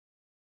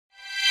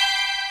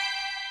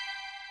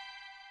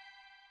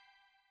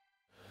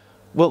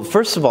Well,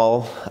 first of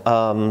all,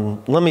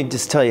 let me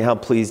just tell you how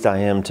pleased I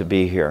am to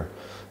be here.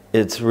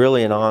 It's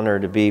really an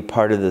honor to be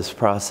part of this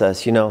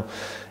process. You know,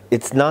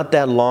 it's not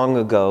that long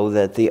ago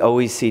that the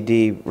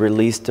OECD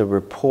released a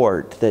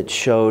report that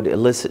showed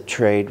illicit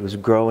trade was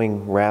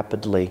growing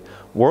rapidly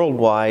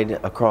worldwide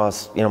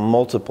across,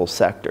 multiple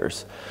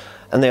sectors.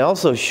 And they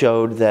also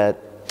showed that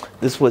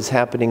this was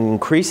happening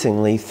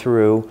increasingly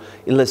through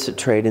illicit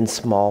trade in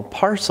small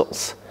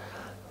parcels.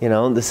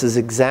 This is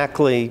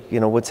exactly,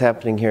 what's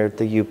happening here at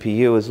the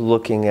UPU is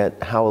looking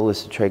at how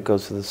illicit trade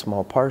goes to the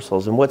small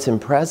parcels. And what's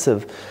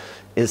impressive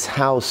is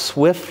how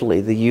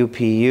swiftly the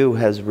UPU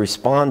has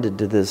responded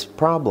to this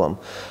problem.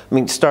 I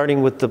mean,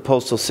 starting with the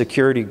Postal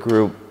Security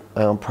Group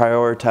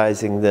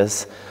prioritizing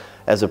this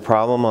as a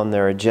problem on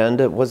their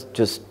agenda. It was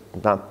just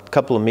not a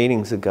couple of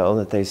meetings ago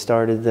that they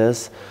started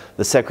this.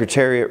 The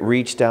Secretariat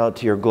reached out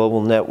to your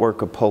global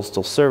network of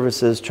postal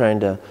services,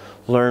 trying to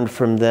learn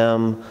from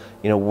them,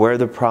 where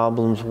the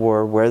problems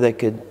were, where they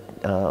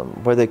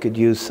could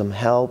use some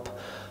help,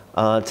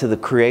 to the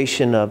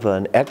creation of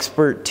an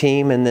expert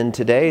team, and then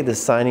today the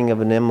signing of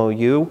an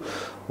MOU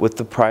with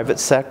the private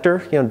sector,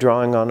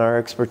 drawing on our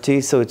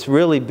expertise. So it's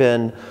really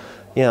been,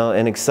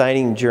 an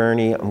exciting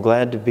journey. I'm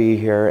glad to be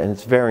here, and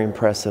it's very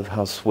impressive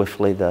how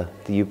swiftly the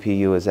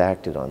UPU has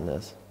acted on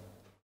this.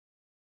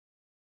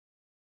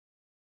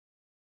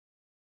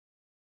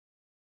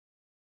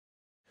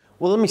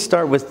 Well, let me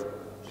start with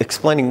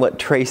explaining what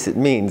TRACIT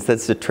means.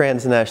 That's the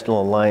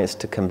Transnational Alliance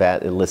to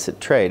Combat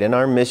Illicit Trade. And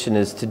our mission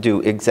is to do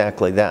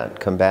exactly that,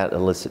 combat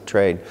illicit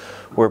trade.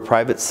 We're a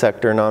private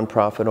sector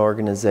nonprofit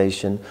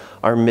organization.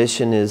 Our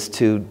mission is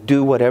to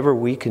do whatever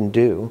we can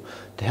do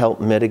to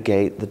help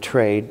mitigate the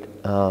trade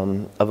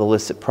of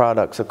illicit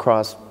products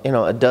across,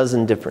 a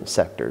dozen different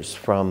sectors,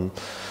 from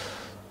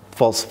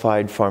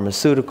falsified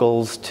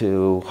pharmaceuticals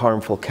to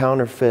harmful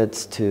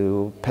counterfeits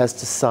to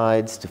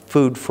pesticides to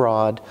food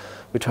fraud.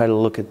 We try to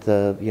look at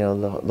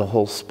the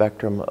whole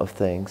spectrum of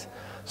things.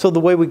 So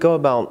the way we go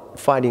about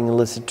fighting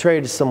illicit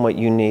trade is somewhat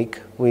unique.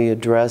 We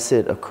address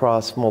it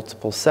across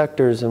multiple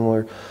sectors, and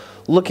we're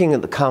looking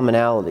at the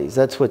commonalities.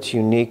 That's what's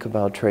unique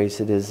about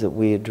TRACIT, is that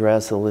we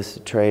address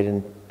illicit trade,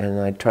 and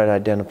I try to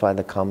identify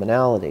the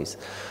commonalities.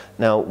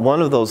 Now,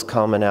 one of those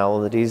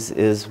commonalities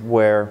is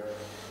where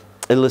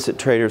illicit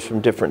traders from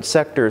different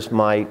sectors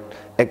might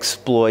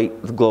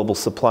exploit the global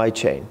supply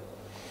chain.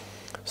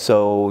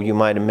 So you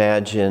might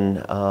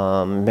imagine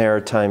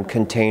maritime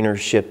container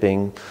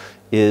shipping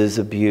is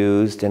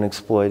abused and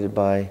exploited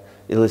by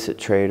illicit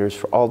traders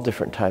for all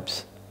different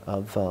types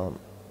of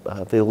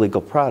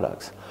illegal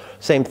products.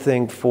 Same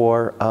thing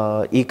for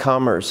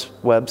e-commerce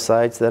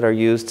websites that are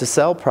used to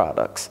sell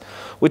products,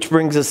 which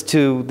brings us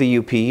to the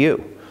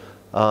UPU.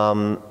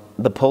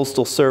 The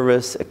Postal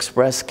Service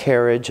express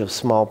carriage of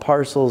small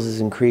parcels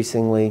is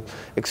increasingly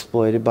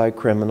exploited by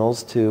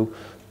criminals to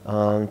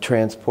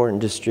transport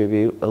and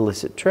distribute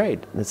illicit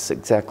trade. That's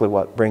exactly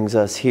what brings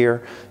us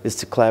here, is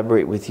to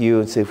collaborate with you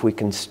and see if we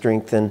can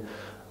strengthen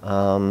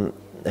that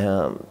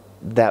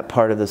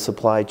part of the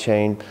supply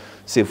chain,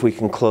 see if we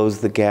can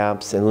close the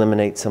gaps,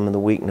 eliminate some of the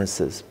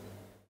weaknesses.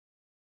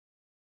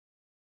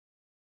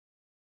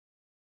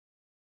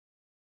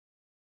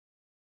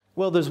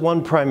 Well, there's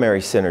one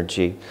primary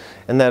synergy,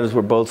 and that is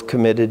we're both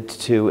committed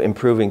to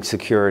improving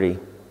security.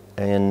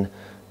 And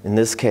in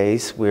this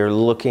case, we're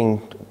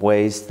looking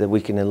ways that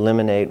we can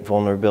eliminate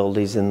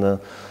vulnerabilities in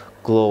the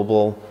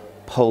global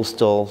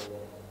postal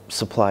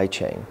supply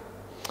chain.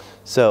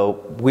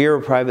 So we're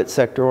a private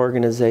sector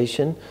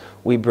organization.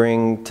 We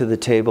bring to the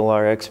table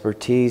our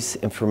expertise,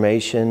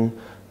 information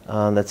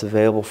that's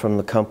available from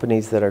the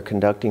companies that are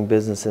conducting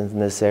business in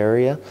this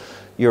area.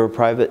 You're a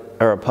private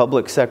or a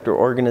public sector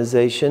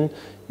organization,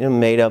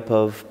 made up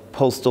of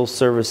postal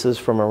services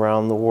from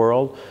around the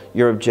world.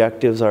 Your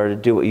objectives are to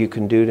do what you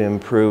can do to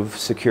improve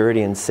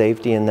security and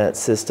safety in that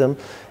system,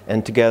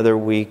 and together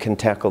we're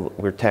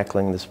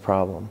tackling this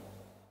problem.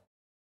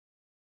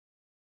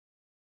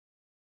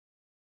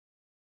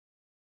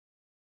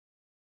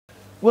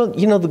 Well,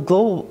 the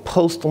global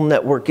postal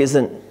network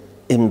isn't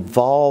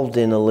involved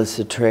in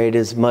illicit trade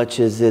as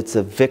much as it's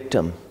a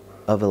victim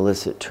of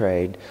illicit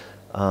trade.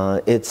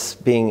 It's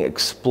being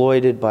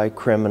exploited by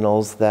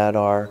criminals that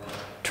are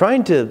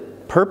trying to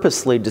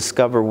purposely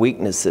discover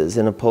weaknesses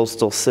in a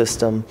postal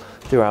system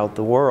throughout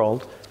the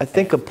world. I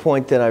think a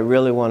point that I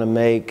really want to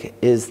make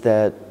is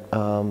that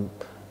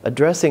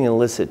addressing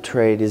illicit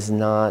trade is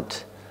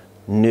not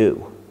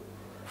new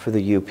for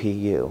the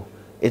UPU.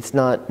 It's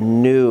not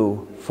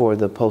new for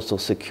the Postal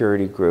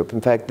Security Group.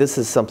 In fact, this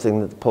is something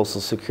that the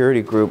Postal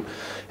Security Group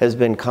has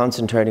been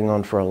concentrating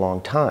on for a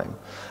long time.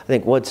 I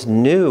think what's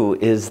new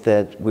is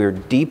that we're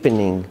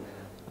deepening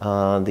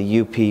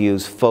the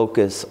UPU's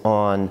focus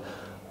on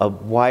a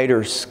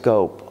wider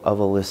scope of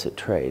illicit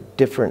trade,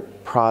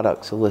 different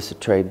products, illicit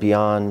trade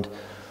beyond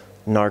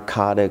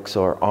narcotics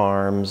or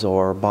arms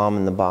or bomb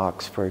in the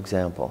box, for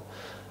example.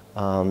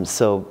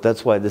 So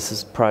that's why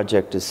this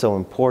project is so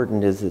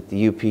important, is that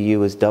the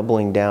UPU is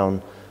doubling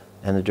down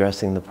and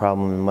addressing the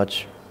problem in a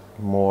much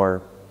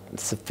more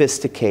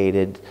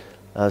sophisticated,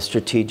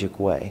 strategic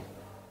way.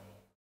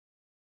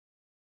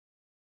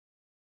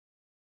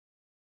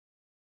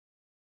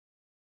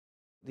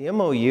 The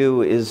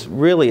MOU is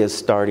really a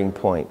starting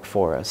point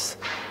for us.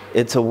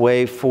 It's a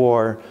way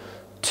for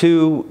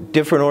two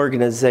different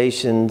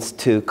organizations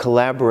to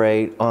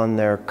collaborate on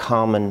their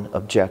common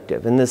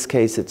objective. In this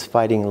case, it's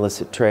fighting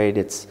illicit trade.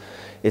 It's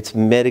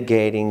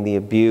mitigating the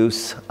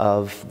abuse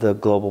of the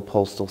global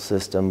postal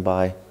system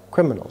by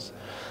criminals.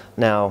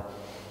 Now,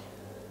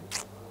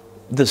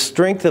 the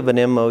strength of an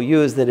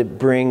MOU is that it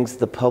brings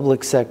the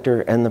public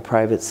sector and the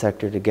private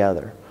sector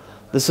together.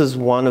 This is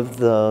one of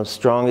the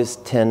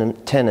strongest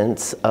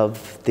tenets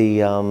of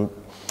the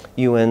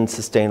UN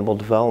Sustainable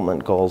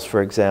Development Goals,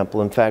 for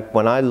example. In fact,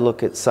 when I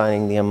look at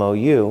signing the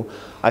MOU,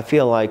 I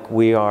feel like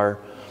we are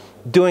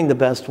doing the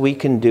best we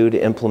can do to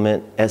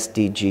implement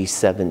SDG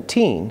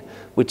 17,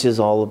 which is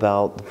all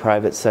about the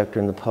private sector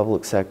and the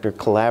public sector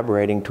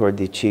collaborating toward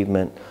the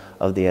achievement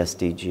of the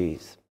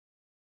SDGs.